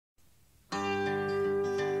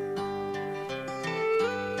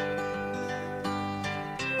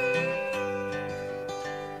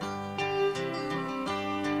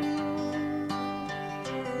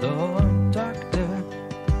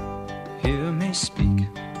me speak.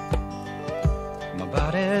 My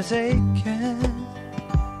body's aching,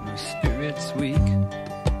 my spirit's weak.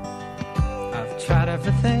 I've tried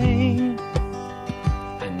everything,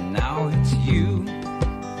 and now it's you.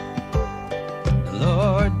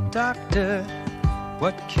 Lord Doctor,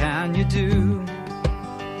 what can you do?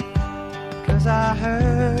 'Cause I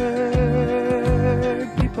heard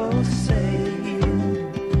people say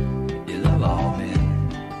you love all men,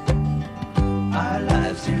 our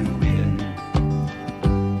lives to win.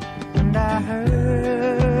 And I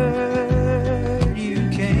heard you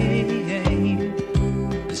came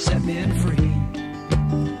to set men free,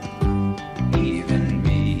 even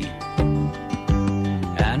me.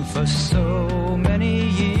 And for so many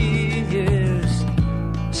years,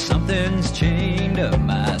 something's chained up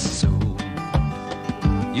my soul.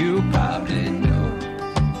 You probably know.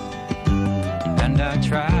 And I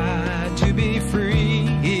tried to be free,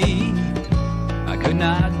 I could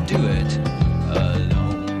not do it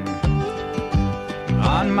alone,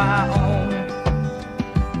 on my own.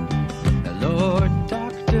 The Lord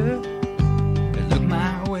Doctor, look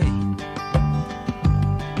my way.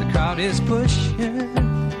 The crowd is pushing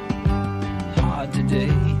hard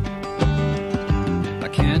today. I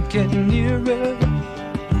can't get nearer,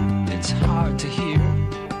 it's hard to hear.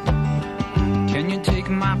 Can you take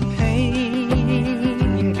my pain?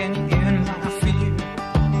 Can you end my fear?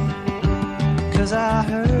 'Cause I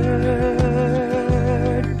heard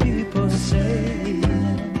people say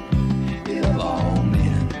of all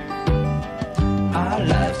men, our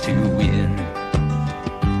lives to win.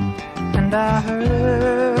 And I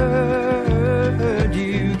heard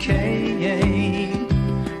you came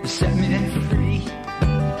to set me free,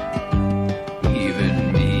 even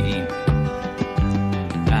me.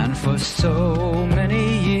 And for so many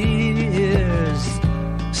years,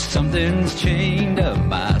 something's chained up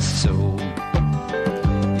my soul.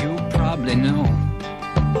 You probably know.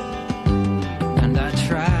 And I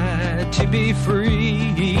tried to be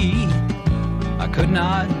free, I could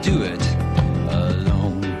not do it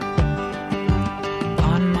alone,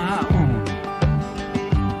 on my own.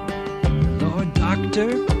 Lord Doctor,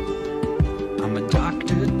 I'm a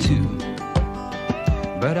doctor too,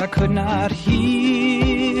 but I could not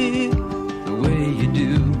heal the way you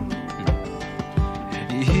do.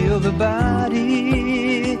 You heal the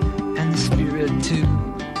body and the spirit too.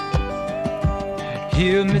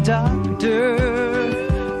 Heal me, Doctor,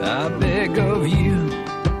 I beg of you.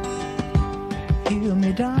 Heal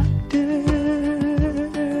me, Doctor,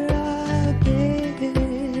 I beg of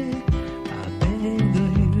you. I beg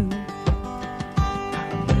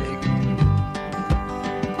of you.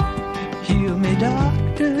 Heal me,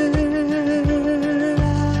 Doctor,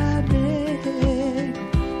 I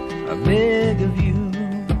beg of you.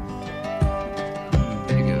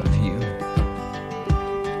 Beg of you.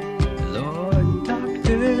 Lord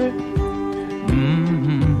Doctor,